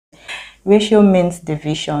Ratio means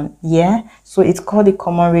division, yeah? So it's called the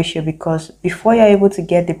common ratio because before you're able to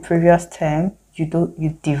get the previous term,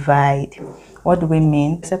 you divide. What do we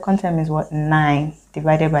mean? The second term is what? 9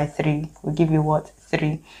 divided by 3 will give you what?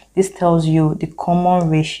 3. This tells you the common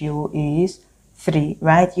ratio is 3,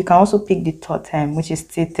 right? You can also pick the third term, which is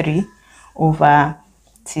T3 over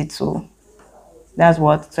T2. That's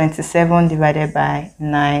what? 27 divided by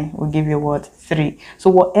 9 will give you what? 3. So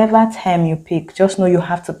whatever term you pick, just know you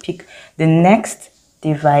have to pick the next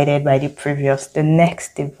divided by the previous, the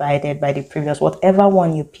next divided by the previous. Whatever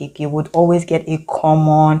one you pick, you would always get a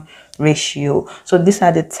common ratio. So these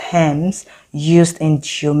are the terms used in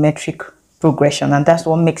geometric progression, and that's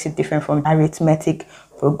what makes it different from arithmetic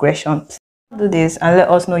progression. Do this and let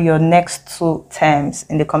us know your next 2 terms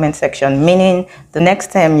in the comment section, meaning the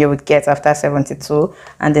next term you would get after 72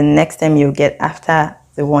 and the next term you get after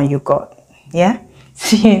the one you got. Yeah,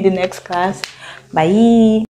 see you in the next class. Bye.